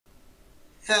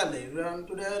Hello everyone,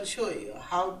 today I will show you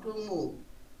how to move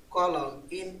column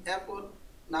in Apple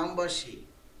number sheet.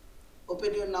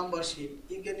 Open your number sheet,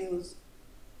 you can use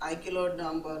iCloud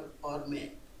number or Mac.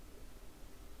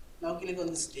 Now click on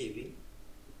this table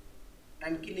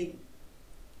and click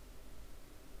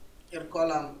your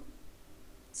column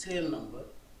serial number.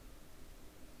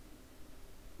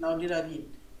 Now drag it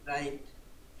right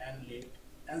and left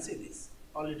and see this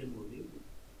already moving.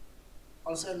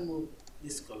 Also move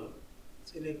this column,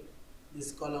 select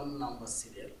this column number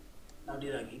serial. Now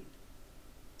drag it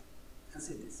and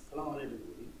see this column already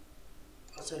moving.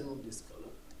 Also move this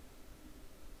column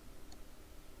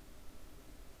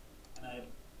and I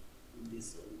put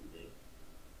this one there.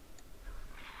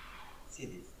 See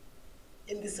this.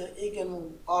 In this you can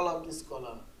move all of this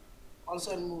column.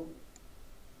 Also move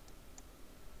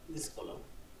this column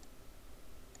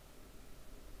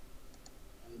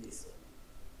and this one.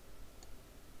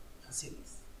 And see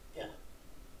this. Yeah,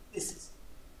 this is.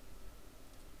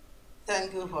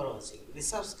 Thank you for watching. Please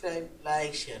subscribe,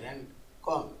 like, share and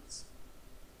comments.